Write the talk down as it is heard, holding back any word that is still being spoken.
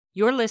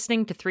You're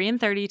listening to 3 in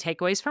 30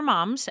 Takeaways for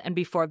Moms, and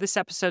before this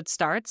episode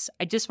starts,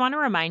 I just want to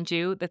remind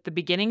you that the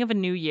beginning of a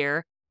new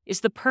year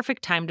is the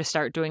perfect time to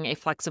start doing a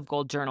Flecks of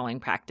Gold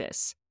journaling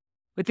practice.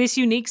 With this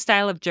unique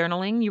style of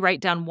journaling, you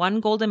write down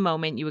one golden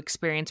moment you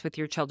experience with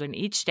your children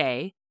each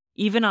day,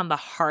 even on the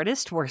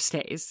hardest, worst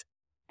days.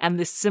 And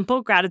this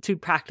simple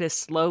gratitude practice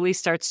slowly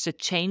starts to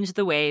change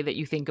the way that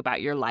you think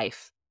about your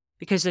life.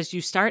 Because as you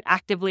start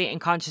actively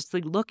and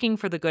consciously looking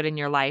for the good in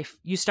your life,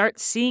 you start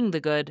seeing the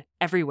good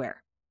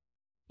everywhere.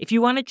 If you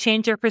want to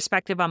change your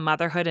perspective on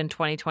motherhood in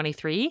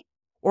 2023,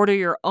 order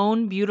your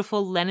own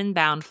beautiful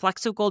linen-bound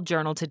Flecks of Gold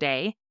journal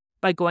today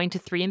by going to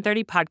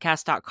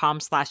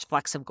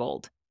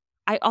 3in30podcast.com/flexofgold.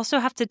 I also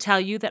have to tell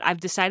you that I've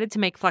decided to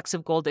make Flecks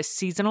of Gold a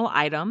seasonal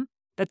item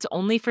that's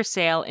only for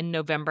sale in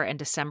November and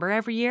December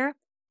every year,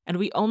 and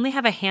we only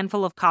have a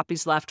handful of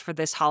copies left for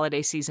this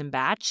holiday season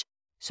batch,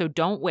 so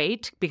don't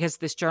wait because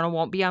this journal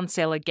won't be on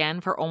sale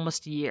again for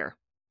almost a year.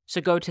 So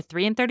go to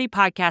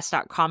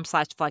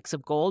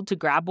 3in30podcast.com/flexofgold to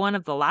grab one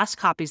of the last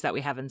copies that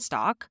we have in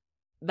stock.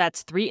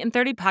 That's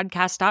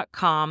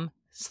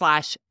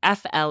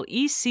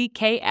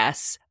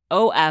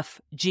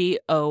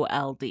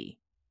 3in30podcast.com/FLECKSOFGOLD.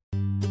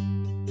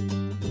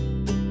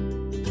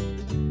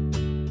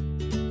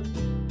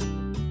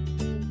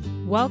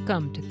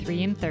 Welcome to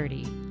 3 in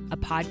 30, a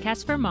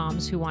podcast for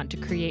moms who want to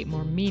create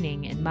more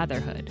meaning in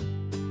motherhood.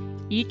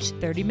 Each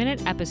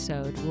 30-minute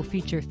episode will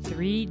feature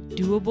 3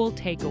 doable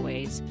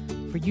takeaways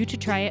for you to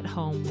try at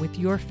home with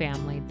your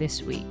family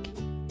this week.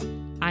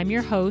 I'm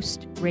your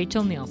host,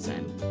 Rachel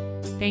Nielsen.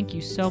 Thank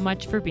you so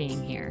much for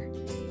being here.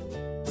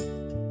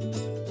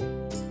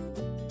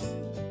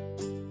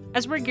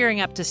 As we're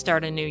gearing up to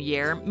start a new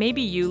year,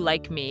 maybe you,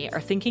 like me, are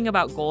thinking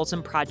about goals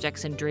and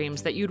projects and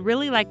dreams that you'd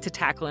really like to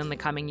tackle in the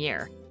coming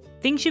year.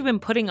 Things you've been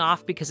putting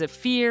off because of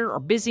fear or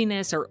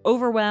busyness or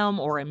overwhelm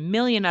or a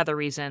million other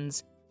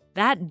reasons.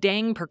 That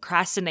dang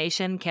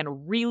procrastination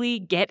can really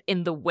get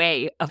in the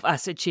way of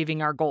us achieving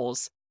our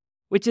goals,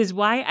 which is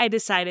why I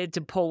decided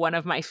to pull one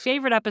of my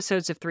favorite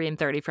episodes of 3 in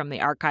 30 from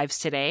the archives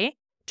today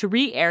to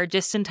re-air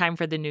just in time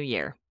for the new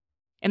year.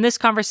 In this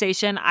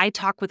conversation, I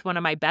talk with one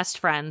of my best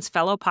friends,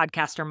 fellow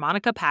podcaster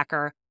Monica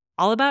Packer,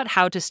 all about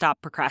how to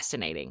stop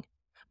procrastinating.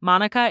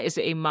 Monica is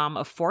a mom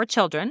of 4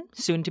 children,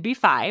 soon to be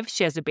 5.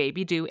 She has a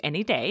baby due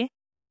any day.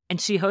 And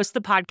she hosts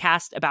the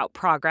podcast About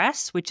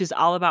Progress, which is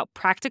all about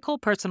practical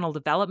personal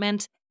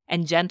development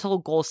and gentle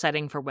goal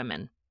setting for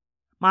women.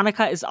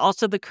 Monica is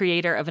also the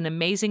creator of an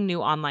amazing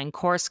new online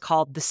course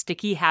called The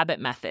Sticky Habit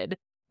Method,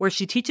 where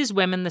she teaches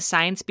women the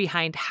science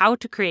behind how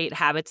to create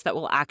habits that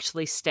will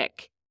actually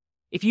stick.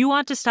 If you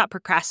want to stop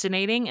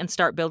procrastinating and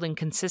start building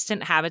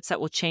consistent habits that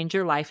will change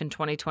your life in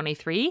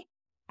 2023,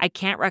 I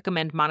can't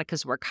recommend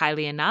Monica's work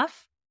highly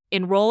enough.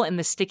 Enroll in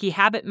the Sticky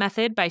Habit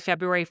Method by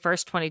February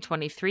 1st,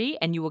 2023,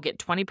 and you will get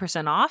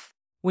 20% off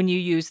when you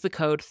use the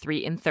code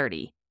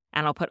 3in30.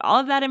 And I'll put all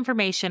of that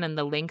information and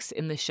the links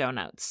in the show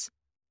notes.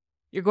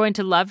 You're going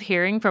to love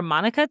hearing from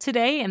Monica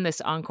today in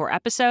this encore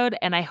episode,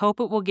 and I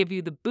hope it will give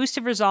you the boost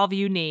of resolve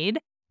you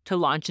need to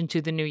launch into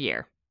the new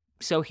year.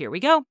 So here we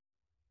go.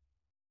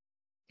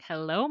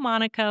 Hello,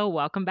 Monica.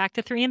 Welcome back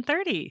to 3 in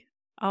 30.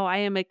 Oh, I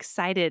am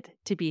excited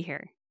to be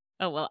here.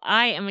 Oh, well,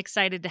 I am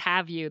excited to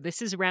have you.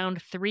 This is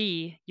round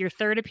 3, your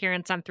 3rd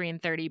appearance on 3 in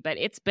 30, but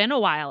it's been a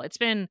while. It's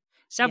been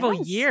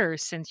several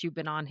years since you've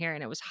been on here,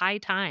 and it was high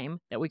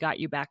time that we got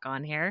you back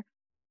on here.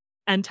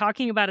 And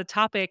talking about a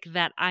topic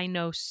that I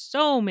know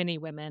so many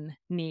women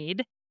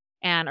need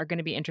and are going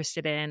to be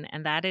interested in,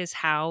 and that is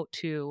how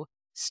to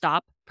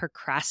stop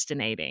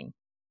procrastinating.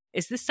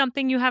 Is this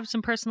something you have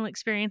some personal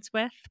experience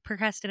with,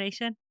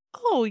 procrastination?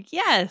 Oh,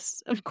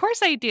 yes. Of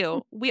course I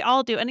do. We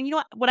all do. And you know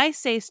what? When I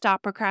say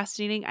stop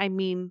procrastinating, I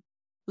mean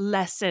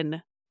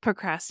lessen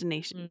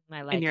procrastination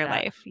in your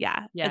life.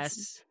 Yeah.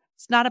 Yes.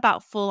 It's not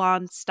about full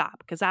on stop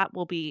because that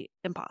will be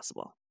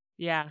impossible.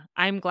 Yeah.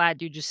 I'm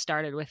glad you just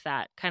started with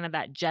that, kind of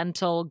that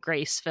gentle,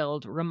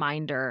 grace-filled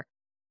reminder.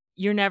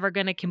 You're never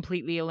going to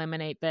completely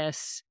eliminate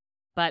this,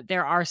 but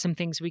there are some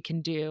things we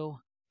can do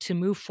to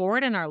move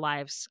forward in our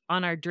lives,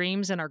 on our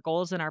dreams and our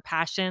goals and our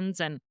passions.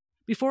 And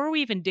before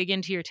we even dig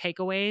into your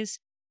takeaways,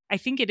 I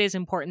think it is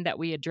important that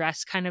we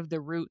address kind of the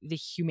root, the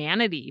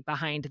humanity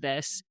behind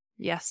this.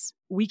 Yes.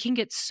 We can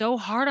get so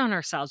hard on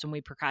ourselves when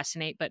we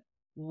procrastinate, but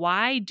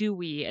why do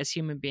we as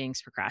human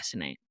beings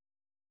procrastinate?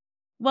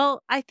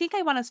 Well, I think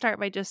I want to start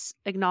by just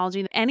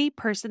acknowledging any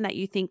person that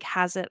you think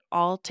has it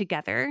all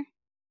together.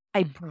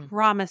 I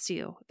promise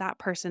you that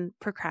person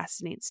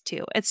procrastinates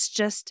too. It's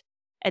just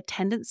a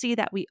tendency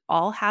that we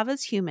all have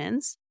as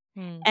humans,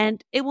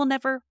 and it will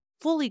never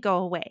fully go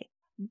away.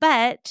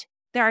 But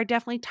there are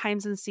definitely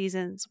times and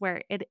seasons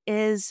where it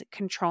is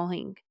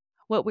controlling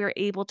what we're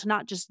able to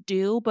not just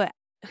do, but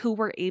who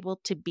we're able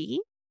to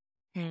be.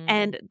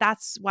 And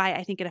that's why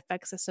I think it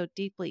affects us so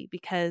deeply,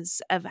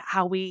 because of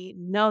how we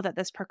know that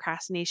this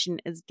procrastination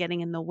is getting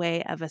in the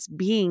way of us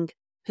being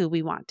who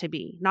we want to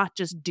be, not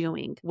just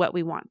doing what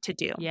we want to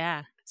do.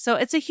 Yeah. So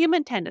it's a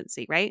human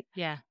tendency, right?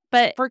 Yeah.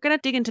 But if we're going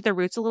to dig into the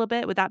roots a little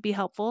bit, would that be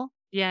helpful?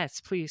 Yes,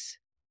 please.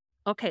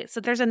 Okay, so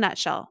there's a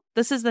nutshell.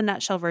 This is the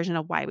nutshell version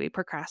of why we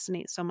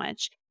procrastinate so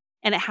much.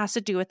 And it has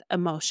to do with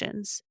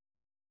emotions.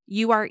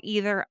 You are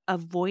either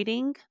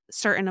avoiding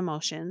certain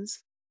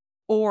emotions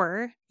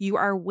or you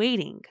are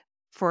waiting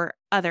for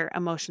other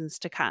emotions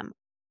to come.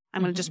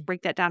 I'm going to just Mhm.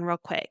 break that down real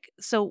quick.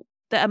 So,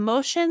 the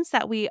emotions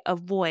that we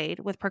avoid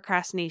with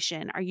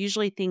procrastination are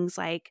usually things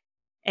like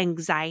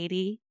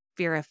anxiety,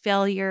 fear of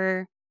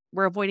failure.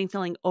 We're avoiding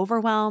feeling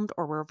overwhelmed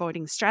or we're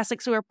avoiding stress.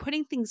 Like, so we're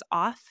putting things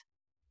off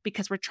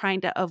because we're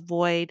trying to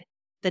avoid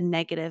the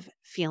negative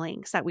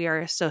feelings that we are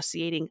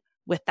associating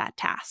with that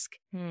task.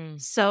 Hmm.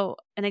 So,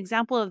 an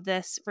example of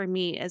this for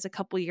me is a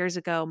couple years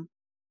ago,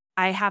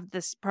 I have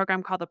this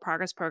program called the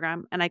Progress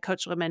Program, and I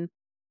coach women,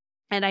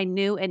 and I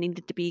knew it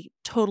needed to be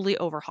totally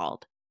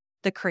overhauled.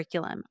 The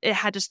curriculum, it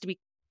had just to be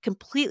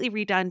completely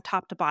redone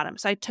top to bottom.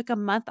 So I took a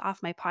month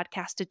off my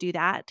podcast to do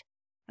that.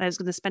 And I was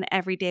going to spend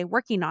every day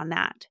working on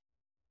that.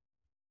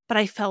 But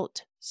I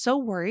felt so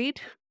worried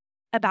Mhm.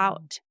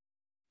 about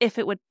if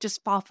it would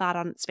just fall flat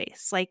on its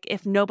face, like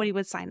if nobody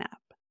would sign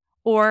up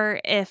or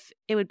if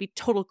it would be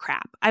total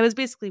crap. I was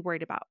basically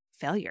worried about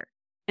failure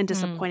and Mm.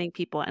 disappointing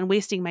people and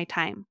wasting my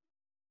time.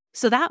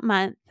 So that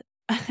month,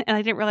 and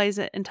I didn't realize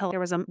it until there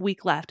was a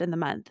week left in the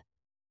month,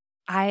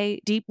 I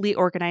deeply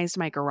organized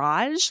my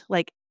garage,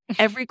 like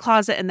every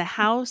closet in the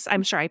house.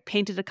 I'm sure I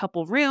painted a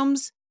couple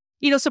rooms.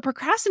 So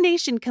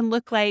procrastination can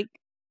look like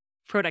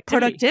Productivity.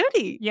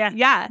 productivity. Yeah.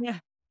 Yeah. Yeah.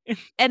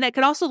 And it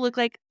can also look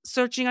like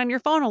searching on your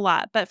phone a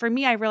lot. But for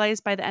me, I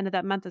realized by the end of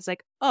that month, it's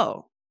like,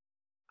 oh,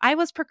 I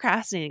was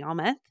procrastinating all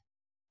month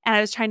and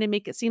I was trying to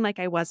make it seem like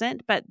I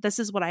wasn't. But this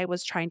is what I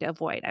was trying to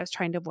avoid. I was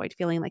trying to avoid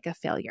feeling like a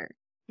failure.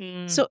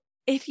 Mm. So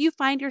if you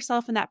find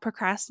yourself in that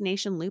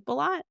procrastination loop a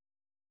lot,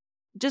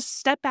 just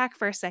step back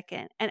for a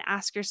second and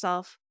ask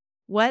yourself,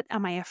 what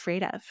am I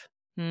afraid of?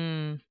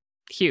 Mm.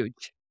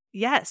 Huge.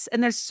 Yes.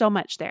 And there's so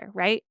much there,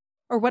 right?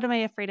 Or what am I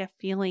afraid of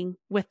feeling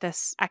with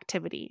this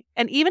activity?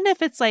 And even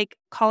if it's like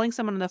calling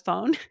someone on the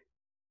phone,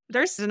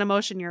 there's an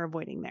emotion you're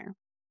avoiding there.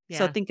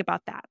 So Yeah. think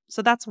about that.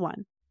 So that's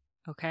one.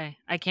 Okay.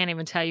 I can't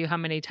even tell you how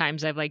many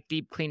times I've like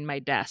deep cleaned my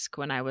desk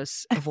when I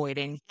was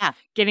avoiding Yeah.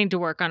 getting to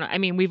work on it. I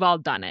mean, we've all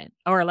done it.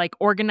 Or like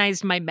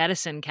organized my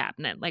medicine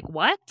cabinet. Like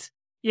what?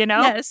 You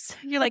know? Yes.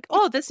 You're like,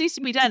 oh, this needs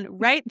to be done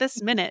right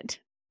this minute.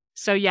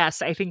 So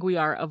yes, I think we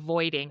are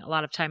avoiding a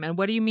lot of time. And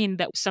what do you mean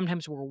that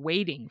sometimes we're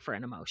waiting for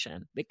an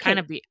emotion? The kind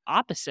Okay. of the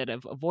opposite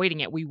of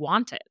avoiding it. We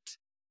want it.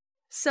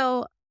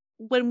 So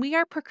when we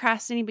are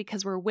procrastinating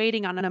because we're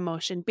waiting on an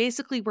emotion,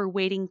 basically we're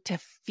waiting to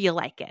feel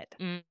like it.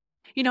 Mm.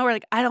 We're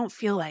like, I don't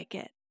feel like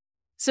it.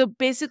 So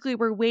basically,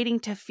 we're waiting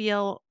to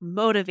feel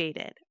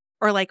motivated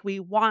or like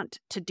we want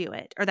to do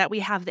it or that we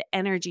have the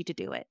energy to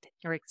do it.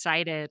 Or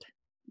excited.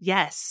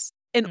 Yes,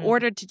 in Mm.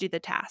 order to do the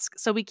task.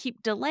 So we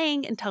keep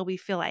delaying until we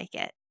feel like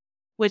it,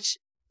 which,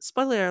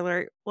 spoiler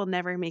alert, will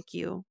never make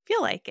you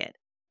feel like it.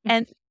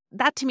 And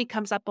that to me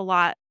comes up a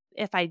lot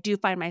if I do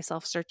find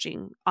myself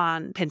searching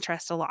on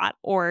Pinterest a lot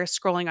or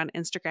scrolling on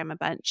Instagram a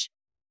bunch.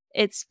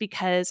 It's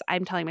because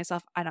I'm telling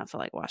myself, I don't feel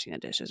like washing the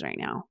dishes right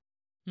now.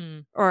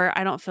 Mm. Or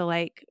I don't feel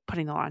like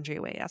putting the laundry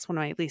away. That's one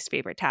of my least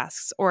favorite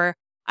tasks. Or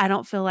I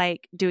don't feel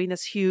like doing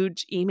this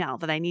huge email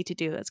that I need to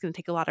do. It's going to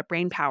take a lot of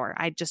brain power.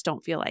 I just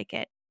don't feel like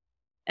it.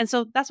 And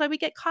so that's why we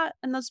get caught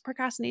in those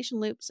procrastination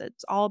loops.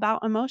 It's all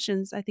about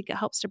emotions. I think it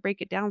helps to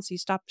break it down so you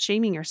stop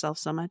shaming yourself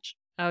so much.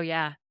 Oh,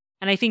 yeah.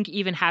 And I think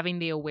even having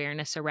the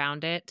awareness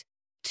around it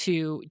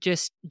to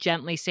just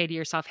gently say to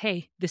yourself,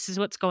 hey, this is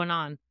what's going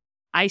on.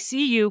 I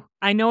see you.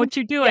 I know what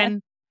you're Yeah,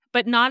 doing,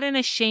 but not in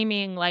a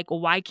shaming, like,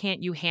 why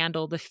can't you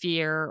handle the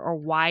fear or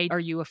why are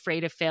you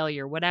afraid of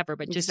failure, whatever,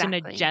 but just in a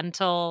exactly.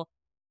 gentle,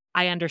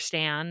 I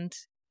understand.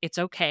 It's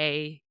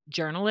okay.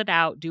 Journal it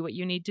out. Do what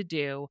you need to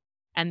do.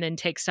 And then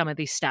take some of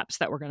these steps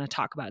that we're going to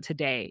talk about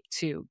today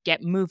to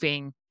get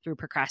moving through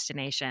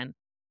procrastination.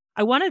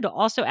 I wanted to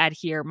also add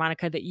here,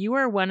 Monica, that you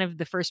are one of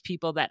the first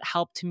people that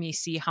helped me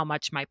see how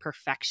much my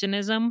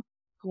perfectionism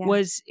Yeah.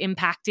 was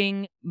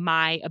impacting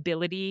my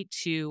ability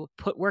to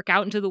put work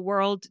out into the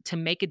world, to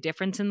make a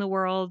difference in the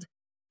world.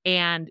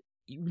 And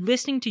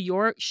listening to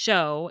your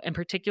show, and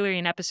particularly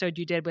an episode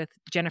you did with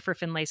Jennifer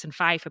Finlayson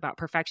Fife about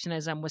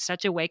perfectionism, was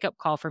such a wake up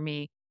call for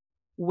me,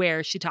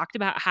 where she talked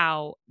about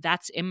how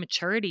that's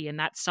immaturity and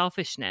that's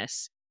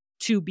selfishness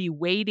to be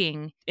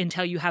waiting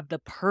until you have the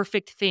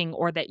perfect thing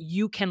or that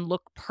you can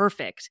look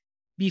perfect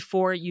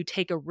before you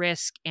take a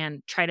risk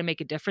and try to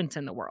make a difference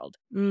in the world.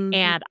 Mhm.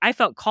 And I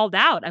felt called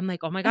out. I'm like,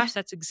 "Oh my gosh,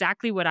 that's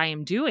exactly what I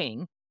am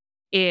doing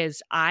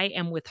is I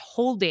am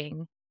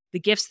withholding the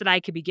gifts that I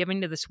could be giving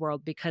to this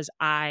world because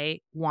I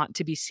want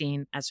to be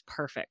seen as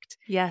perfect."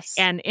 Yes.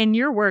 And in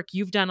your work,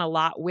 you've done a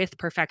lot with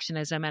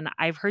perfectionism. And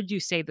I've heard you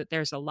say that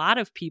there's a lot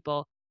of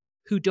people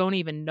who don't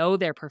even know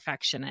they're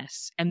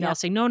perfectionists. And they'll Yep.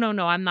 say, no, no,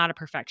 no, I'm not a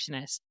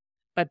perfectionist.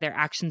 But their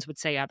actions would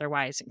say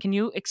otherwise. Can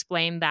you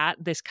explain that,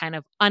 this kind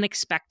of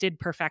unexpected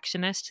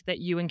perfectionist that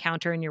you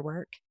encounter in your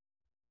work?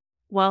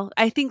 Well,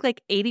 I think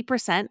like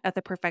 80% of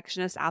the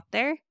perfectionists out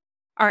there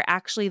are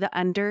actually the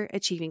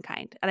underachieving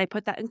kind. And I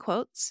put that in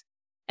quotes.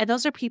 And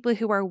those are people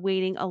who are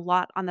waiting a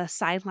lot on the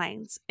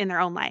sidelines in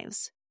their own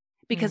lives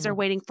because they're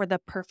waiting for the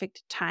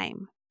perfect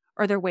time,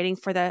 or they're waiting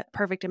for the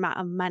perfect amount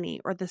of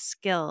money or the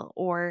skill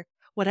or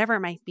whatever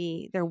it might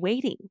be. They're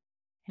waiting.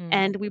 Mm.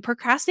 And we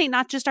procrastinate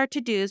not just our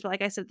to-dos, but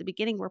like I said at the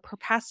beginning, we're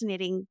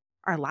procrastinating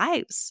our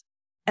lives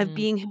of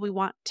being who we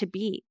want to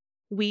be.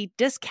 We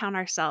discount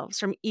ourselves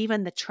from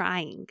even the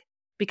trying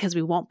because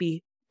we won't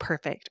be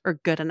perfect or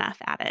good enough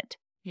at it.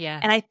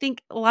 Yeah. And I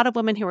think a lot of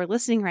women who are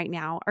listening right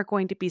now are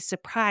going to be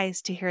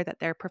surprised to hear that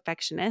they're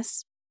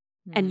perfectionists.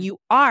 And you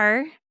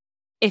are,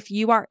 if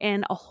you are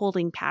in a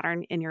holding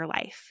pattern in your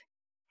life.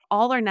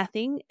 All or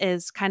nothing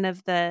is kind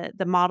of the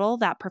model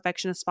that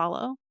perfectionists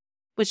follow,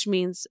 which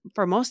means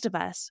for most of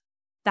us,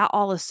 that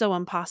all is so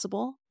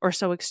impossible or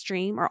so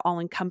extreme or all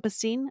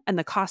encompassing, and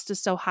the cost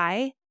is so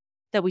high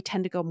that we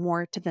tend to go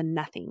more to the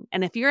nothing.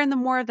 And if you're in the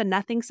more of the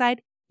nothing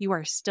side, you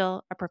are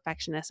still a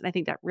perfectionist. And I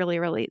think that really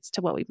relates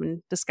to what we've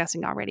been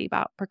discussing already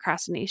about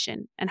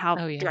procrastination and how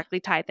Oh, yeah. directly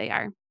tied they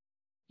are.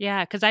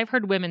 Yeah, because I've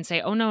heard women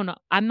say, "Oh, no, no,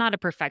 I'm not a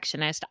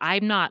perfectionist.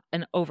 I'm not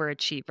an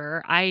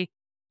overachiever. I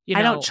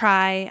don't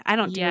try. I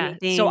don't do Yeah,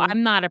 so anything.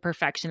 I'm not a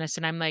perfectionist."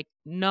 And I'm like,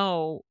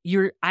 "No,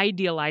 you're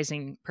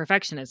idealizing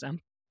perfectionism."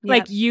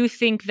 Like, Yep. you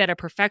think that a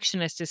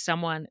perfectionist is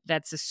someone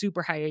that's a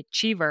super high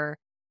achiever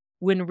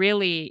when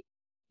really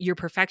your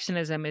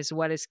perfectionism is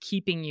what is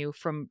keeping you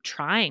from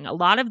trying. A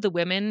lot of the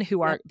women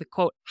who are Yep. the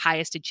quote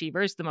highest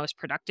achievers, the most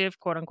productive,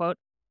 quote unquote,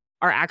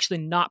 are actually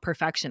not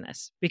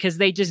perfectionists because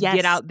they just get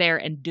Yes. out there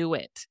and do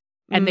it.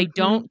 And they Mm-hmm.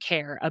 don't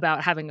care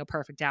about having a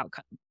perfect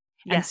outcome.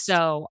 And Yes.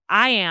 so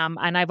I am,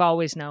 and I've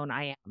always known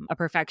I am a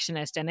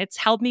perfectionist, and it's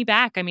held me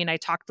back. I mean, I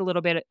talked a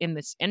little bit in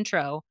this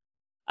intro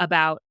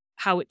about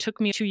how it took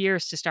me 2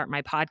 years to start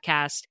my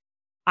podcast.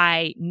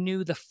 I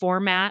knew the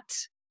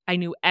format, I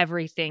knew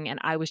everything, and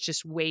I was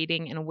just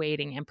waiting and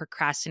waiting and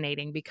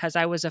procrastinating because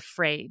I was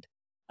afraid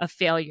of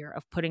failure,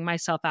 of putting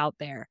myself out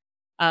there,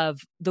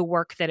 of the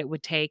work that it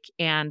would take.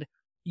 And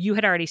you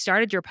had already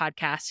started your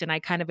podcast, and I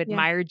kind of Yeah.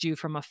 admired you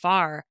from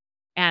afar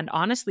and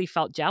honestly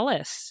felt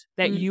jealous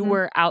that you Mm-hmm.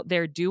 were out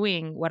there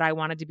doing what I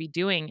wanted to be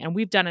doing. And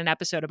we've done an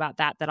episode about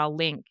that I'll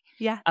link,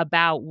 Yeah.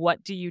 about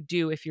what do you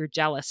do if you're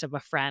jealous of a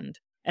friend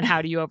and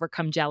how do you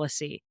overcome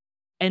jealousy.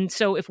 And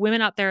so if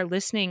women out there are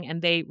listening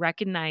and they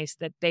recognize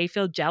that they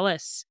feel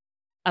jealous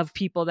of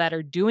people that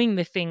are doing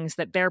the things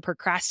that they're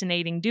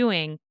procrastinating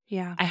doing,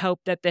 Yeah. I hope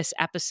that this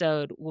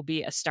episode will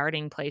be a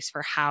starting place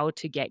for how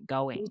to get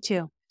going. Me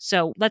too.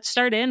 So let's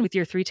start in with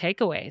your 3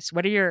 takeaways.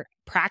 What are your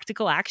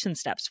practical action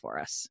steps for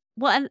us?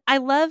 Well, and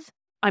I'm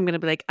going to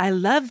be like, I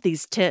love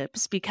these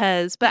tips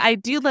but I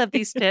do love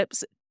these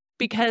tips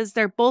because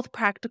they're both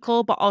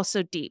practical, but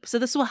also deep. So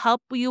this will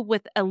help you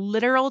with a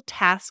literal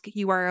task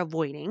you are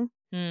avoiding.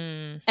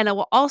 Mm, And it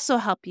will also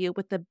help you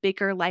with the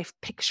bigger life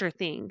picture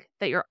thing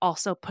that you're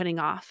also putting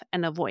off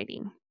and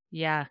avoiding.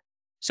 yeah.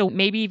 So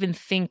maybe even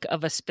think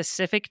of a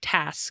specific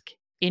task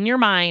in your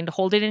mind,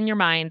 hold it in your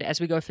mind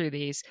as we go through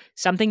these,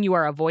 something you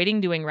are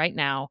avoiding doing right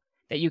now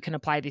that you can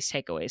apply these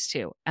takeaways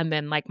to. And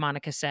then, like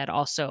Monica said,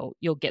 also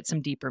you'll get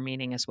some deeper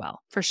meaning as well.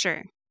 For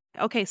sure.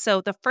 Okay,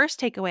 so the first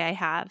takeaway I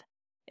have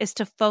is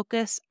to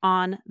focus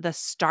on the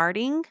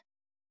starting,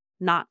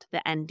 not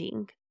the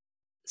ending.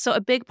 So,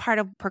 a big part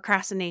of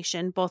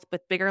procrastination, both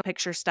with bigger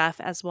picture stuff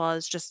as well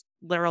as just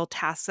literal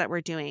tasks that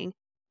we're doing,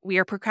 we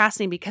are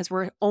procrastinating because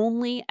we're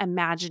only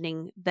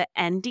imagining the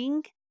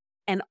ending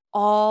and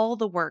all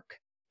the work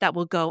that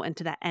will go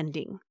into that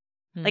ending.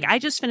 Like, Mm, I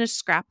just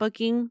finished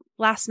scrapbooking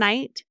last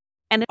night,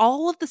 and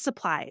all of the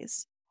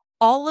supplies,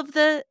 all of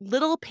the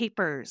little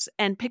papers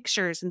and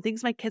pictures and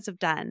things my kids have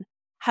done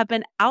have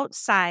been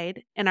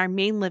outside in our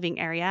main living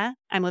area.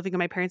 I'm living in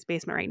my parents'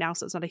 basement right now,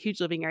 so it's not a huge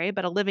living area,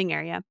 but a living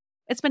area.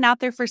 It's been out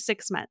there for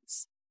 6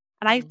 months.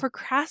 And I mm,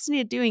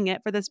 procrastinated doing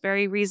it for this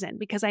very reason,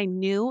 because I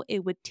knew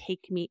it would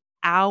take me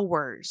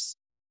hours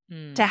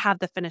to mm, have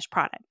the finished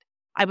product.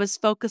 I was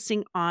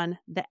focusing on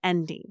the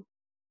ending.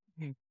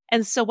 mm,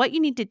 And so, what you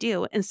need to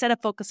do instead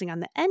of focusing on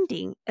the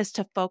ending is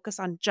to focus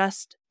on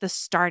just the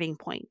starting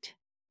point,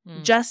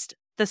 mm, just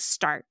the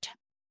start.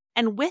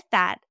 And with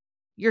that,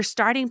 your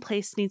starting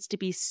place needs to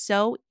be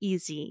so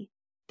easy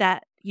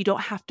that you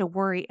don't have to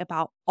worry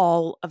about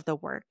all of the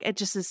work. It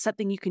just is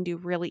something you can do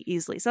really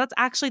easily. So, that's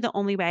actually the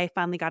only way I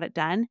finally got it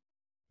done,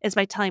 is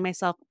by telling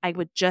myself I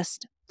would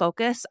just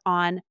focus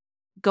on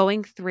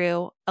going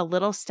through a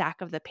little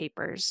stack of the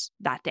papers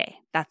that day.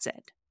 That's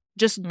it.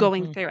 Just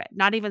going mhm, through it,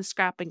 not even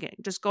scrapping it,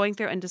 just going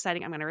through and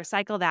deciding I'm going to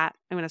recycle that.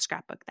 I'm going to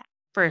scrapbook that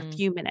for a mm.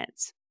 few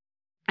minutes.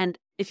 And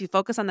if you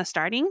focus on the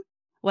starting,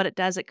 what it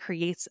does, it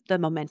creates the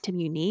momentum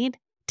you need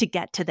to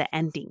get to the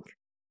ending.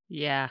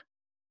 Yeah.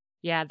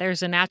 Yeah.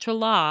 There's a natural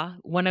law,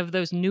 one of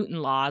those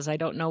Newton laws. I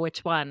don't know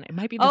which one. It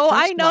might be the Oh,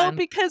 I first know, one.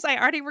 because I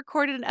already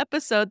recorded an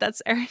episode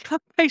that's airing on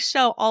my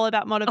show all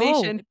about Oh,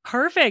 motivation.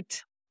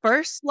 perfect.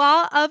 First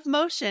law of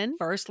motion: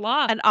 First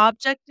law. an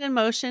object in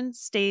motion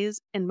stays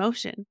in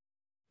motion.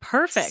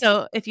 Perfect.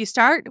 So if you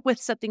start with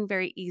something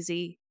very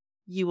easy,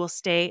 you will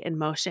stay in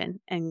motion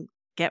and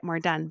get more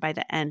done by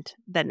the end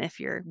than if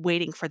you're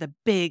waiting for the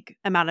big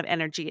amount of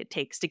energy it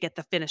takes to get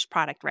the finished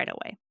product right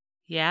away.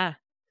 Yeah.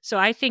 So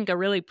I think a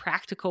really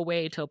practical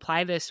way to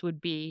apply this would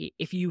be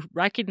if you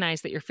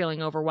recognize that you're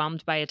feeling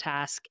overwhelmed by a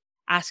task,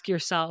 ask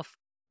yourself,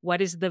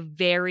 what is the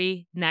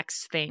very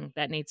next thing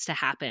that needs to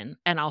happen?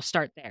 And I'll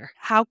start there.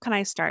 How can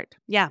I start?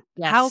 Yeah.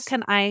 How Yes.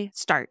 can I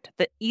start?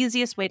 The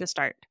easiest way to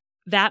start.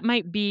 That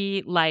might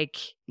be like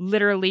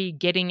literally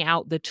getting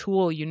out the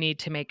tool you need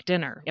to make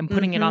dinner and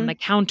putting it on the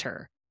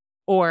counter,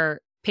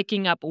 or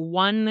picking up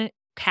one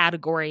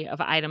category of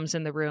items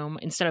in the room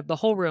instead of the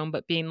whole room,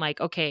 but being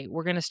like, okay,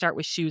 we're going to start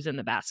with shoes in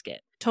the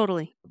basket.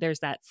 Totally. There's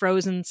that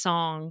Frozen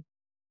song,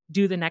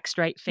 do the next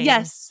right thing.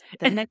 Yes.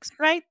 The next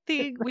right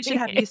thing. We should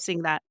have you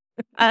sing that.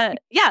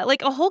 Yeah,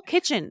 like a whole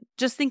kitchen.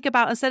 Just think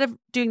about, instead of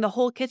doing the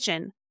whole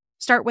kitchen,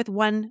 start with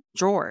one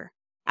drawer.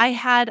 I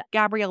had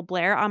Gabrielle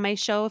Blair on my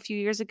show a few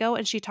years ago,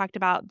 and she talked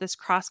about this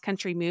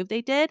cross-country move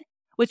they did,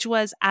 which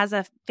was, as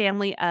a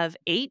family of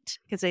 8,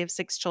 because they have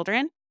 6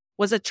 children,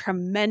 was a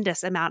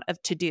tremendous amount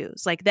of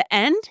to-dos. Like the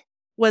end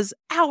was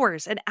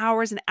hours and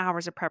hours and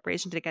hours of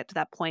preparation to get to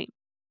that point.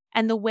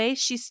 And the way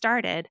she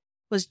started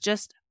was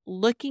just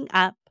looking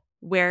up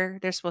where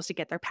they're supposed to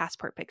get their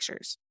passport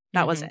pictures.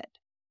 That was it.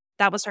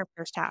 That was her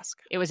first task.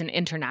 It was an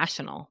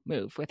international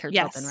move with her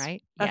children,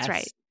 right? That's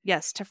right.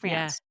 Yes, to France.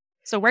 Yeah.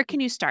 So where can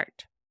you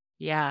start?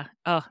 Yeah.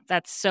 Oh,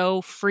 that's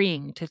so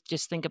freeing to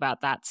just think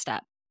about that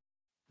step.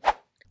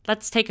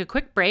 Let's take a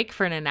quick break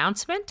for an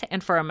announcement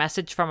and for a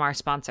message from our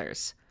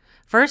sponsors.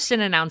 First,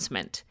 an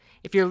announcement.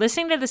 If you're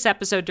listening to this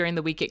episode during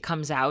the week it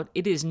comes out,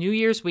 it is New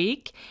Year's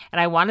week, and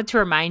I wanted to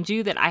remind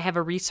you that I have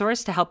a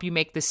resource to help you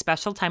make this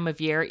special time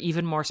of year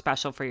even more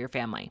special for your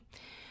family.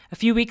 A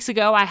few weeks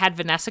ago, I had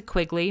Vanessa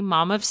Quigley,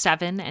 mom of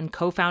 7 and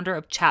co-founder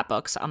of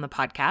Chatbooks, on the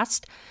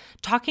podcast,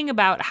 talking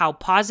about how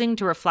pausing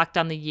to reflect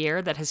on the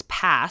year that has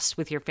passed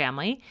with your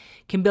family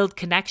can build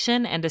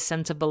connection and a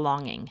sense of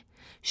belonging.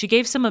 She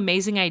gave some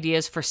amazing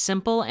ideas for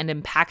simple and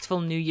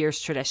impactful New Year's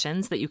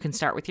traditions that you can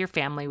start with your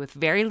family with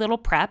very little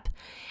prep,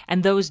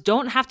 and those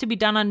don't have to be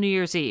done on New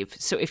Year's Eve.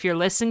 So if you're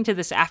listening to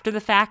this after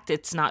the fact,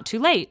 it's not too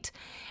late.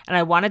 And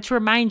I wanted to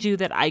remind you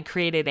that I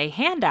created a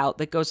handout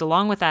that goes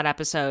along with that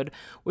episode,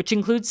 which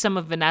includes some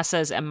of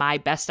Vanessa's and my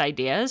best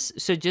ideas.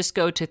 So just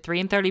go to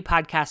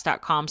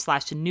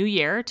 3and30podcast.com/New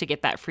Year to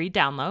get that free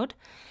download.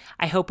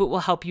 I hope it will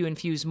help you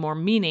infuse more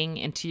meaning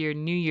into your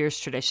New Year's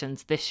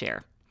traditions this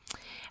year.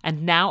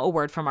 And now a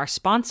word from our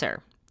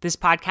sponsor. This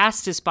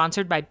podcast is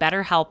sponsored by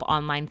BetterHelp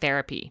Online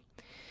Therapy.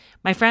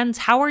 My friends,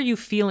 how are you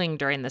feeling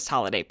during this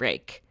holiday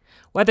break?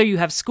 Whether you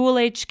have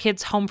school-aged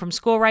kids home from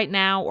school right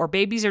now or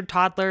babies or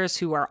toddlers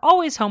who are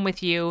always home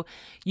with you,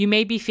 you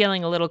may be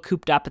feeling a little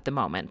cooped up at the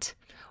moment.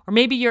 Or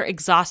maybe you're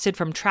exhausted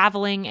from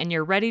traveling and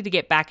you're ready to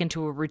get back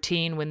into a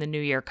routine when the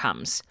new year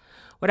comes.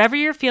 Whatever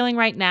you're feeling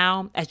right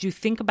now, as you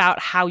think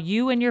about how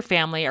you and your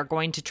family are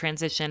going to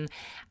transition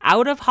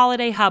out of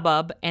holiday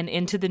hubbub and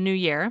into the new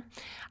year,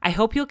 I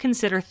hope you'll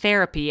consider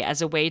therapy as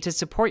a way to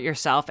support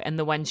yourself and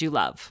the ones you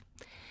love.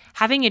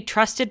 Having a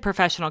trusted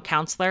professional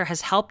counselor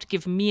has helped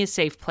give me a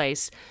safe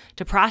place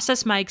to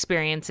process my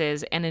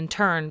experiences and in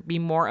turn be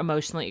more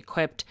emotionally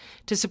equipped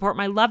to support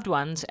my loved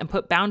ones and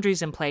put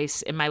boundaries in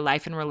place in my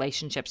life and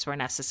relationships where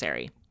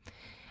necessary.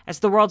 As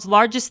the world's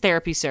largest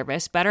therapy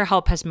service,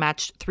 BetterHelp has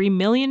matched 3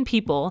 million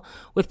people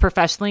with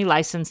professionally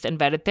licensed and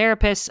vetted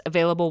therapists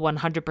available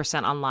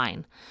 100%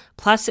 online.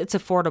 Plus, it's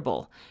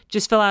affordable.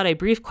 Just fill out a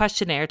brief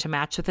questionnaire to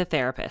match with a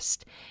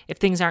therapist. If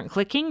things aren't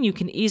clicking, you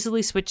can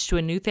easily switch to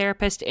a new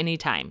therapist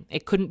anytime.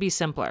 It couldn't be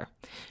simpler.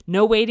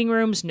 No waiting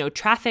rooms, no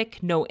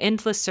traffic, no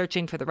endless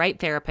searching for the right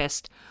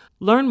therapist.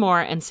 Learn more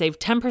and save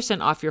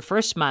 10% off your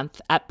first month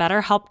at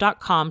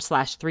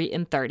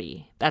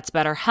betterhelp.com/3in30. That's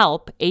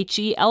BetterHelp,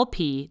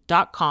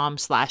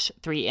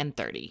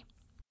 HELP.com/3in30.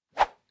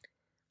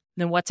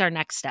 Then what's our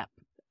next step?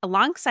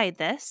 Alongside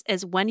this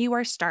is when you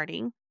are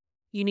starting,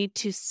 you need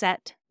to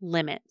set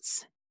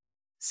limits.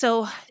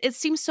 So it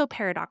seems so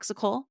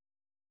paradoxical,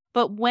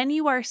 but when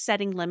you are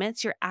setting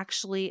limits, you're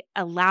actually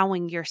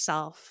allowing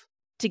yourself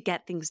to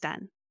get things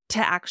done, to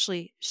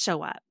actually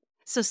show up.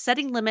 So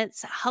setting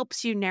limits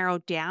helps you narrow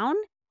down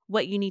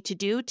what you need to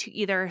do to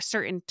either a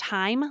certain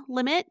time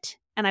limit,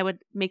 and I would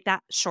make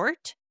that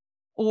short,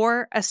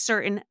 or a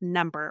certain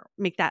number,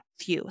 make that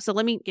few. So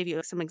let me give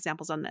you some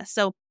examples on this.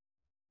 So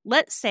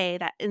let's say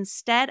that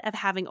instead of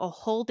having a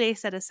whole day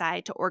set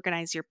aside to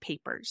organize your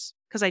papers,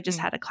 because I just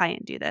had a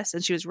client do this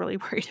and she was really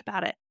worried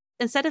about it.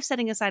 Instead of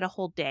setting aside a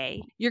whole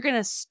day, you're going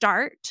to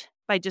start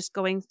by just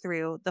going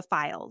through the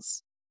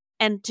files.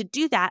 And to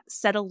do that,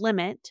 set a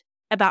limit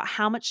about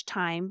how much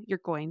time you're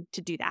going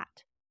to do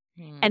that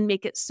and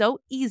make it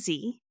so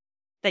easy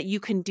that you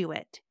can do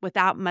it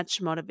without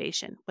much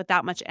motivation,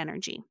 without much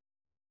energy.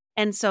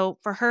 And so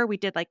for her, we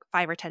did like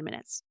 5 or 10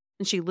 minutes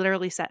and she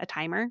literally set a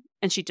timer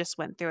and she just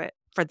went through it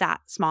for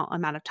that small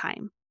amount of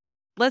time.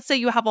 Let's say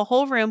you have a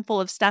whole room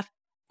full of stuff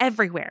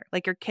everywhere,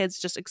 like your kids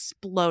just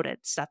exploded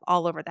stuff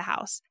all over the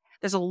house.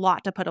 There's a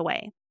lot to put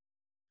away.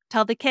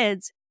 Tell the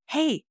kids,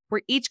 hey,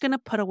 we're each going to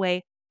put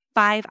away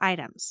 5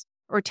 items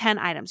or 10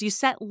 items. You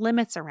set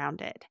limits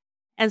around it.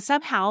 And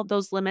somehow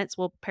those limits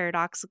will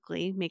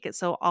paradoxically make it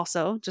so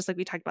also, just like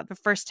we talked about the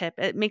first tip,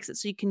 it makes it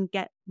so you can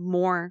get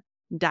more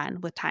done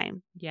with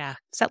time. Yeah.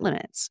 Set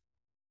limits.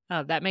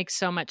 Oh, that makes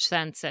so much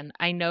sense. And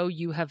I know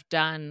you have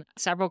done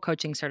several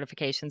coaching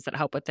certifications that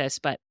help with this,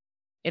 but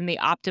in the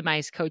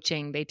optimized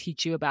coaching, they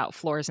teach you about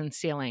floors and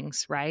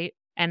ceilings, right?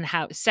 And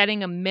how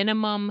setting a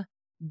minimum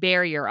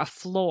barrier, a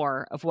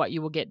floor of what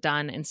you will get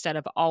done instead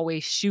of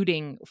always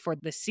shooting for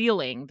the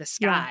ceiling, the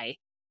Yeah. sky.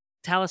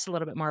 Tell us a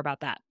little bit more about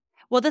that.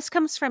 Well, this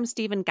comes from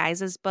Stephen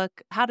Guise's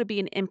book, How to Be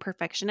an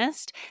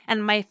Imperfectionist.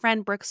 And my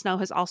friend Brooke Snow,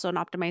 who's also an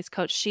optimized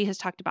coach, she has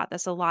talked about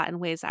this a lot in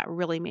ways that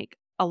really make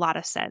a lot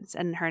of sense.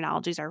 And her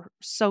analogies are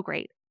so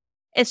great.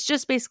 It's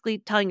just basically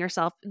telling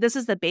yourself, this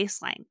is the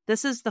baseline.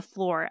 This is the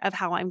floor of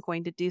how I'm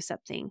going to do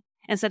something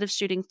instead of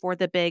shooting for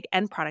the big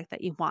end product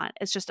that you want.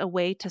 It's just a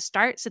way to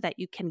start so that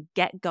you can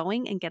get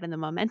going and get in the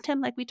momentum,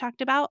 like we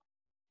talked about,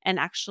 and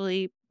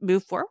actually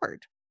move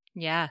forward.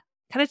 Yeah.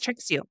 Kind of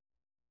tricks you.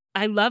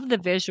 I love the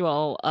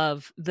visual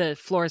of the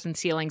floors and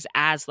ceilings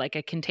as like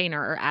a container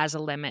or as a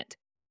limit,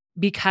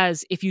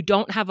 because if you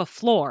don't have a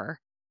floor,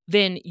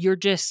 then you're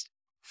just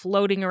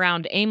floating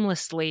around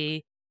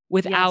aimlessly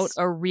without Yes.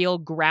 a real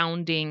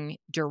grounding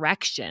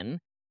direction.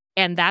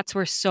 And that's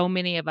where so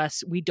many of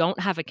us, we don't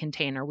have a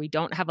container. We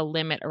don't have a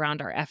limit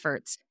around our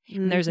efforts.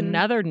 And there's Mhm.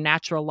 another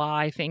natural law,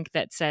 I think,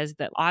 that says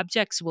that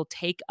objects will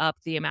take up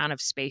the amount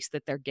of space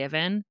that they're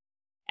given.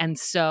 And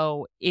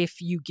so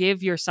if you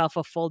give yourself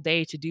a full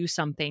day to do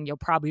something, you'll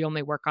probably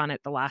only work on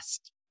it the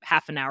last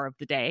half an hour of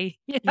the day,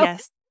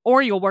 Yes.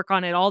 or you'll work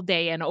on it all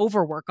day and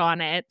overwork on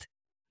it,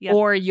 Yep.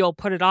 or you'll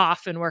put it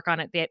off and work on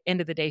it at the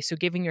end of the day. So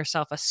giving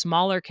yourself a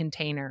smaller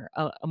container,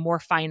 a more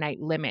finite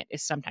limit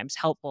is sometimes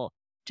helpful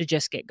to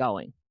just get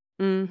going.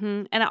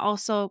 And it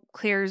also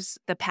clears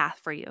the path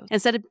for you.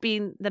 Instead of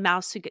being the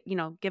mouse who,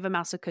 give a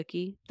mouse a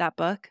cookie, that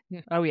book.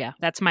 Oh, yeah.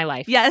 That's my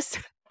life. Yes.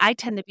 I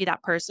tend to be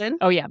that person.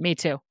 Oh, yeah. Me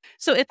too.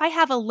 So if I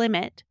have a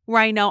limit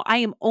where I know I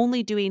am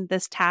only doing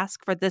this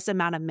task for this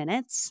amount of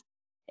minutes,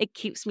 it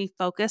keeps me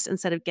focused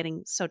instead of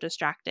getting so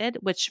distracted,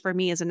 which for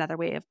me is another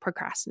way of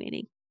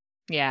procrastinating.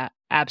 Yeah,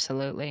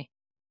 absolutely.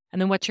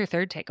 And then what's your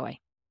third takeaway?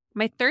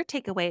 My third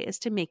takeaway is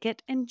to make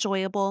it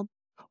enjoyable.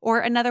 Or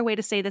another way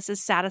to say this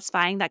is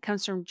satisfying. That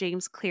comes from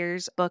James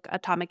Clear's book,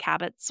 Atomic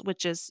Habits,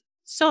 which is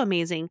so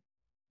amazing.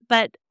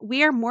 But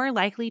we are more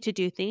likely to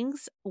do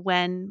things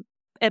when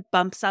it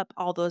bumps up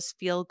all those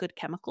feel good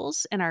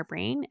chemicals in our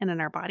brain and in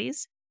our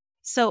bodies.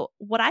 So,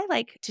 what I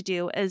like to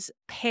do is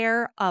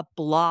pair a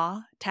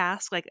blah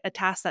task, like a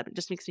task that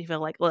just makes me feel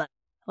like, "Ugh,"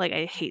 like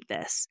I hate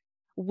this,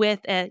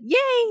 with a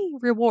yay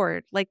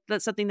reward, like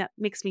that's something that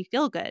makes me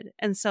feel good.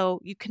 And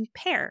so you can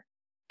pair.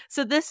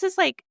 So, this is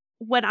like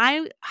when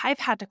I've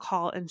had to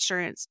call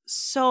insurance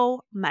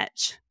so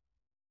much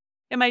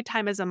in my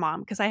time as a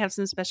mom because I have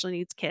some special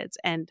needs kids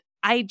and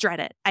I dread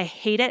it. I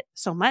hate it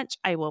so much.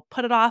 I will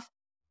put it off.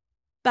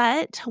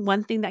 But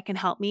one thing that can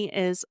help me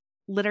is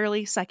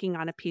literally sucking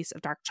on a piece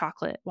of dark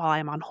chocolate while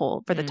I'm on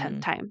hold for the 10th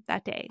Mm, time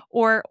that day,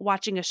 or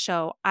watching a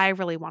show I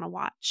really want to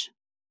watch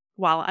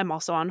while I'm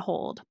also on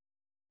hold,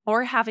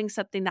 or having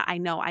something that I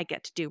know I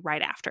get to do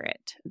right after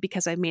it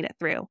because I've made it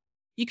through.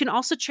 You can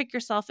also trick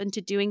yourself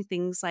into doing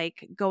things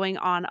like going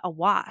on a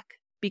walk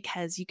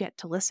because you get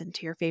to listen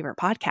to your favorite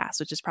podcast,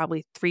 which is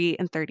probably 3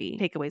 and 30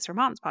 takeaways from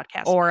mom's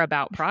podcast. or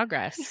about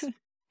progress.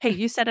 Hey,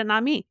 you said it,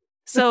 not me.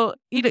 So,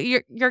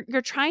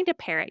 you're trying to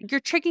pair it. You're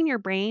tricking your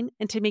brain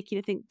into making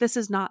it think this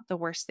is not the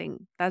worst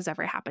thing that has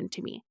ever happened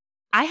to me.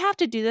 I have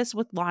to do this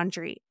with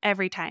laundry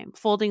every time,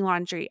 folding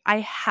laundry. I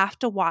have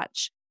to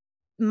watch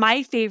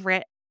my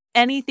favorite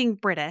anything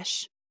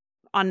British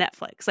on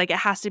Netflix. Like it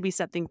has to be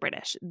something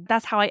British.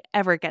 That's how I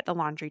ever get the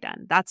laundry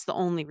done. That's the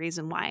only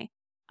reason why.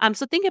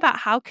 So think about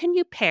how can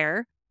you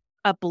pair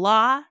a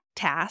blah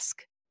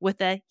task with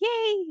a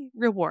yay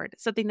reward,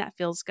 something that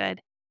feels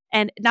good.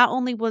 And not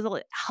only will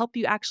it help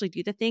you actually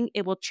do the thing,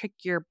 it will trick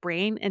your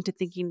brain into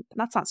thinking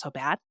that's not so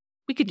bad.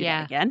 We could do that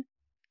Yeah, again.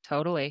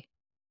 totally.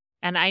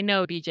 And I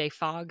know BJ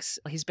Foggs,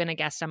 he's been a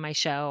guest on my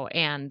show,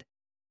 and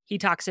he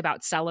talks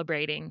about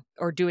celebrating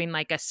or doing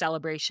like a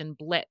celebration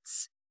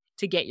blitz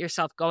to get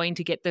yourself going,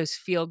 to get those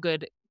feel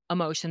good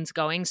emotions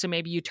going. So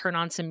maybe you turn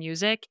on some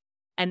music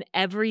and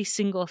every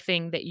single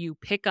thing that you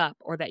pick up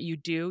or that you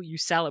do, you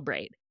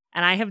celebrate.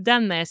 And I have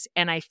done this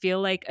and I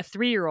feel like a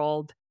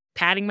 3-year-old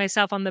patting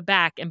myself on the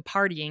back and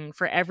partying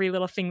for every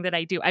little thing that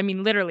I do. I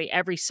mean, literally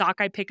every sock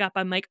I pick up,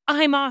 I'm like,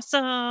 I'm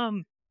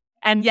awesome.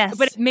 But Yes.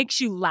 it makes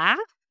you laugh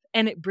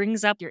and it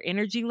brings up your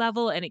energy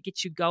level and it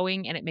gets you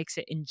going and it makes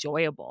it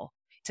enjoyable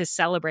to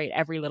celebrate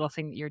every little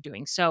thing that you're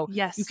doing. So you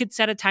Yes. could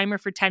set a timer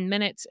for 10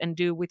 minutes and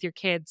do with your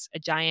kids a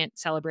giant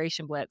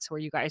celebration blitz where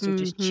you guys are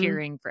just Hmm.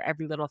 cheering for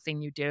every little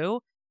thing you do.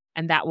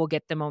 And that will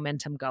get the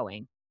momentum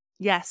going.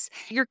 Yes.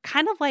 You're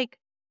kind of like,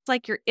 it's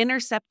like you're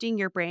intercepting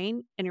your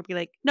brain and you're be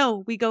like,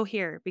 no, we go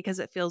here because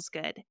it feels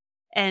good.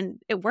 And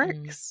it Mm,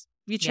 works.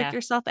 You trick yeah.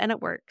 yourself and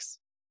it works.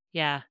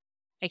 Yeah.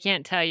 I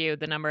can't tell you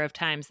the number of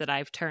times that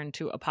I've turned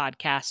to a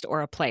podcast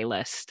or a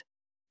playlist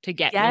to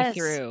get me Yes.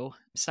 through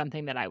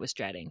something that I was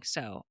dreading.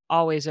 So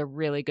always a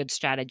really good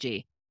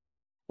strategy.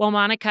 Well,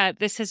 Monica,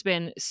 this has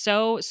been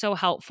so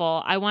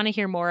helpful. I want to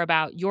hear more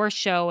about your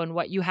show and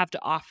what you have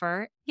to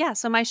offer. Yeah.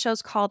 So my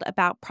show's called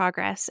About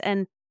Progress,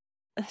 and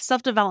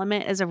self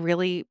development is a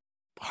really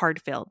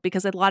hard field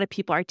because a lot of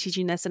people are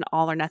teaching this in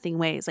all or nothing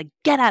ways. Like,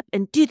 get up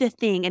and do the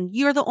thing, and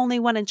you're the only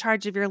one in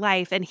charge of your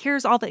life. And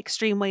here's all the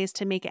extreme ways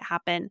to make it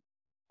happen.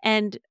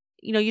 And,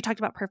 you talked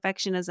about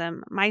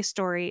perfectionism. My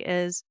story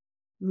is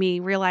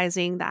me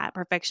realizing that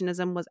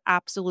perfectionism was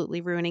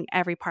absolutely ruining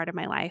every part of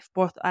my life,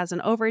 both as an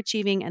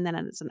overachieving and then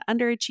as an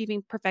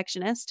underachieving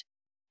perfectionist.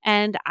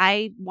 And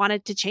I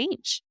wanted to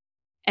change.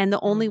 And the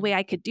only Mm, way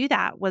I could do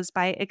that was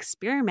by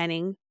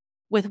experimenting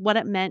with what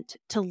it meant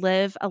to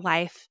live a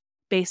life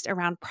based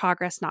around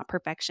progress, not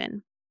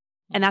perfection.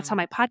 And that's how mm.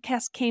 my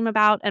podcast came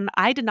about. And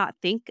I did not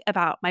think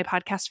about my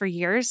podcast for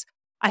years.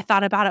 I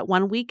thought about it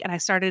one week and I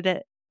started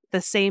it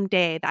the same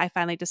day that I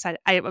finally decided.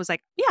 I was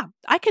like, yeah,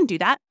 I can do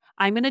that.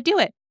 I'm going to do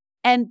it.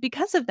 And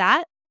because of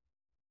that,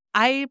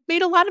 I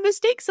made a lot of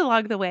mistakes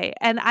along the way.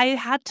 And I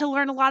had to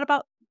learn a lot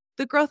about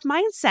the growth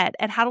mindset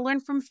and how to learn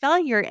from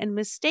failure and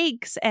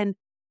mistakes and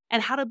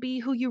how to be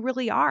who you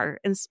really are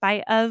in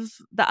spite of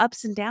the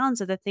ups and downs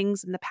of the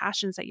things and the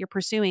passions that you're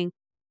pursuing.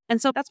 And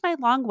so that's my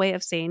long way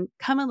of saying,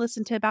 come and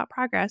listen to About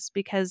Progress,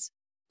 because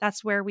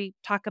that's where we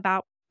talk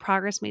about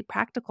progress made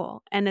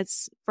practical. And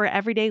it's for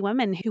everyday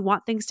women who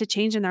want things to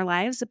change in their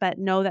lives, but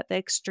know that the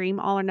extreme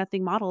all or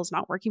nothing model is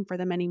not working for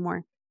them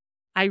anymore.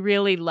 I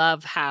really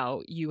love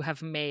how you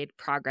have made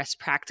progress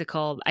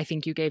practical. I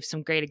think you gave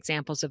some great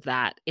examples of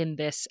that in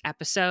this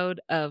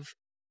episode of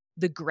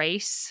the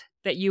grace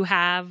that you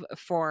have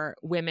for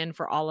women,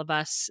 for all of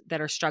us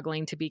that are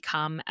struggling to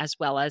become, as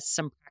well as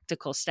some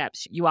practical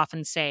steps. You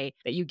often say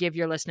that you give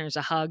your listeners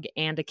a hug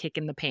and a kick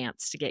in the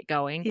pants to get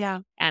going. Yeah.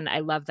 And I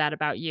love that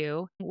about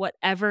you.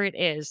 Whatever it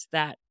is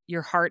that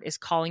your heart is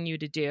calling you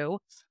to do,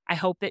 I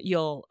hope that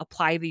you'll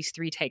apply these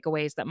 3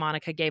 takeaways that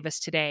Monica gave us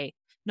today,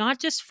 not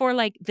just for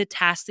like the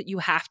tasks that you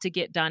have to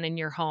get done in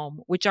your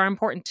home, which are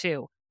important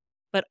too,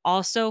 but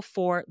also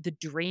for the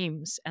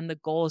dreams and the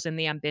goals and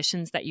the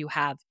ambitions that you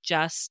have.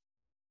 Just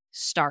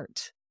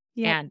start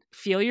Yep. and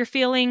feel your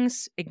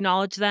feelings,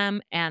 acknowledge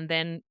them, and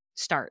then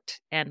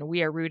start. And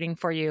we are rooting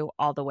for you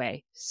all the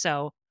way.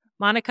 So,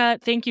 Monica,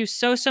 thank you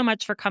so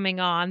much for coming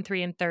on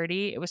 3 and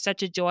 30. It was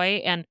such a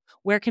joy. And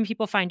where can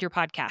people find your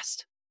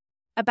podcast?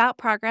 About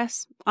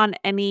Progress on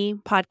any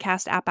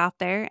podcast app out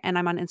there. And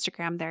I'm on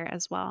Instagram there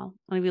as well.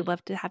 And we'd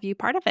love to have you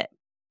part of it.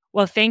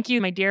 Well, thank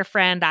you, my dear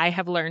friend. I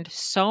have learned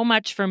so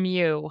much from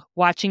you,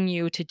 watching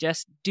you to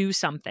just do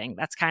something.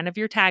 That's kind of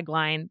your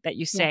tagline that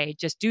you Yeah. say,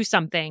 just do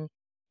something.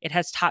 It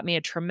has taught me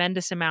a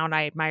tremendous amount.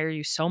 I admire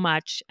you so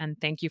much. And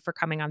thank you for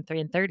coming on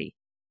 3 and 30.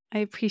 I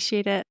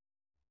appreciate it.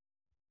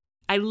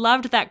 I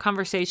loved that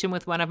conversation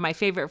with one of my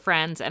favorite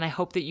friends, and I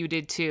hope that you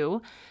did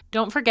too.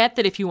 Don't forget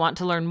that if you want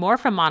to learn more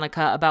from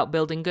Monica about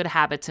building good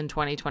habits in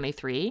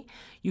 2023,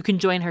 you can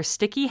join her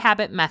Sticky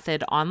Habit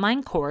Method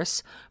online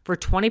course for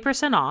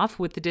 20% off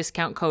with the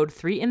discount code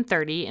 3 and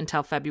 30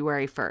 until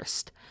February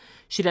 1st.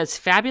 She does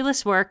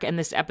fabulous work, and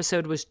this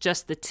episode was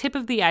just the tip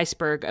of the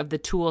iceberg of the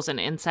tools and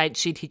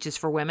insights she teaches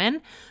for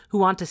women who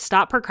want to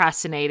stop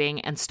procrastinating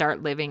and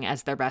start living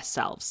as their best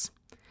selves.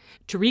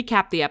 To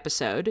recap the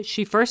episode,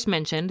 she first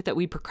mentioned that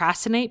we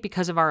procrastinate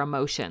because of our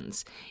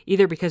emotions,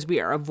 either because we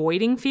are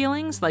avoiding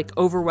feelings like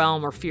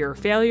overwhelm or fear of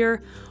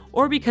failure,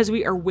 or because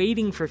we are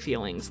waiting for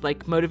feelings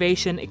like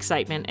motivation,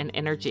 excitement, and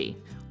energy.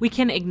 We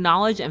can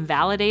acknowledge and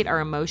validate our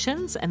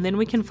emotions, and then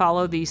we can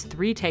follow these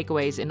 3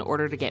 takeaways in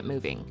order to get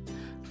moving.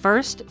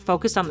 First,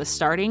 focus on the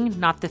starting,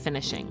 not the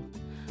finishing.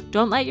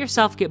 Don't let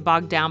yourself get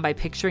bogged down by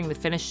picturing the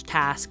finished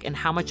task and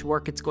how much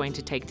work it's going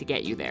to take to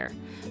get you there.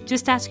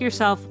 Just ask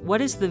yourself, what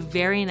is the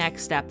very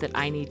next step that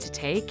I need to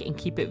take, and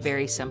keep it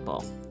very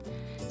simple.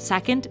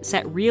 Second,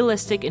 set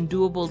realistic and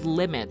doable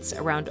limits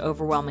around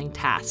overwhelming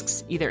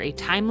tasks, either a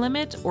time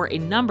limit or a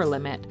number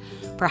limit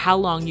for how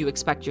long you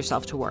expect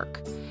yourself to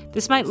work.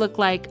 This might look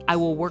like, I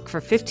will work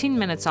for 15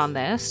 minutes on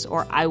this,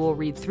 or I will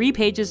read 3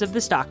 pages of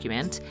this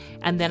document,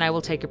 and then I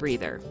will take a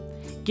breather.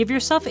 Give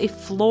yourself a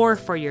floor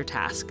for your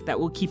task that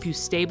will keep you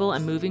stable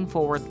and moving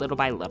forward little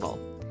by little.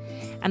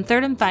 And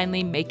third and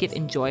finally, make it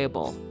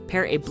enjoyable.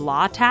 Pair a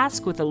blah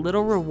task with a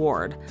little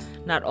reward,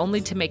 not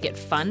only to make it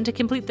fun to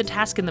complete the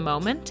task in the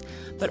moment,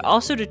 but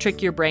also to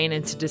trick your brain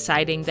into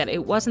deciding that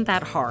it wasn't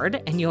that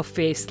hard and you'll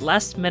face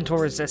less mental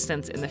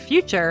resistance in the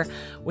future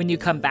when you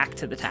come back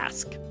to the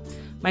task.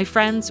 My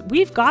friends,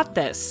 we've got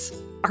this.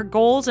 Our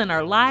goals and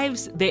our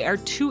lives, they are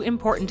too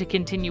important to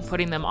continue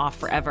putting them off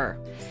forever.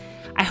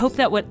 I hope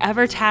that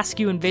whatever task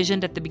you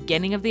envisioned at the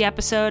beginning of the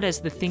episode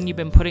as the thing you've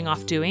been putting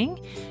off doing,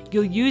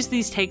 you'll use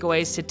these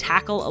takeaways to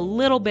tackle a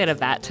little bit of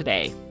that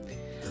today.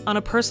 On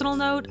a personal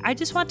note, I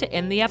just want to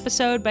end the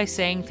episode by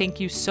saying thank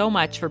you so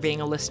much for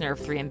being a listener of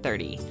 3 and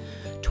 30.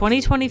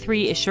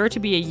 2023 is sure to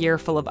be a year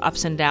full of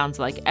ups and downs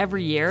like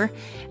every year,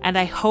 and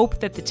I hope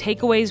that the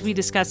takeaways we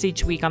discuss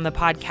each week on the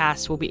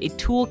podcast will be a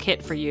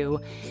toolkit for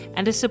you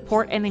and a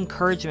support and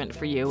encouragement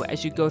for you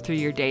as you go through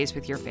your days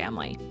with your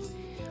family.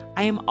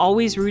 I am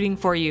always rooting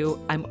for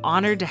you. I'm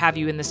honored to have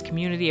you in this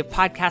community of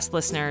podcast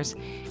listeners,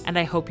 and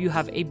I hope you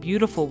have a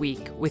beautiful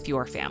week with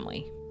your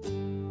family.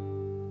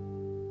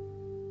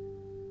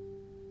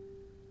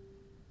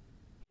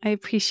 I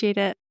appreciate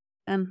it,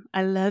 and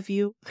I love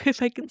you,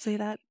 if I can say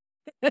that.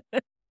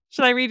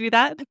 Should I redo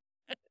that?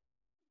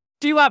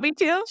 Do you want me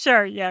to?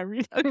 Sure, yeah,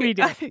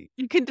 redo it.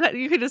 You can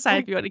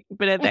decide if you want to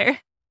keep it in there.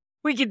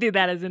 We can do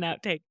that as an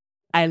outtake.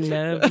 I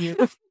love you.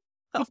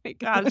 Oh my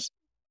gosh.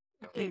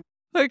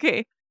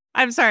 Okay.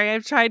 I'm sorry.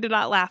 I've tried to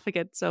not laugh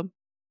again. So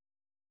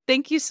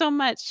thank you so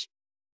much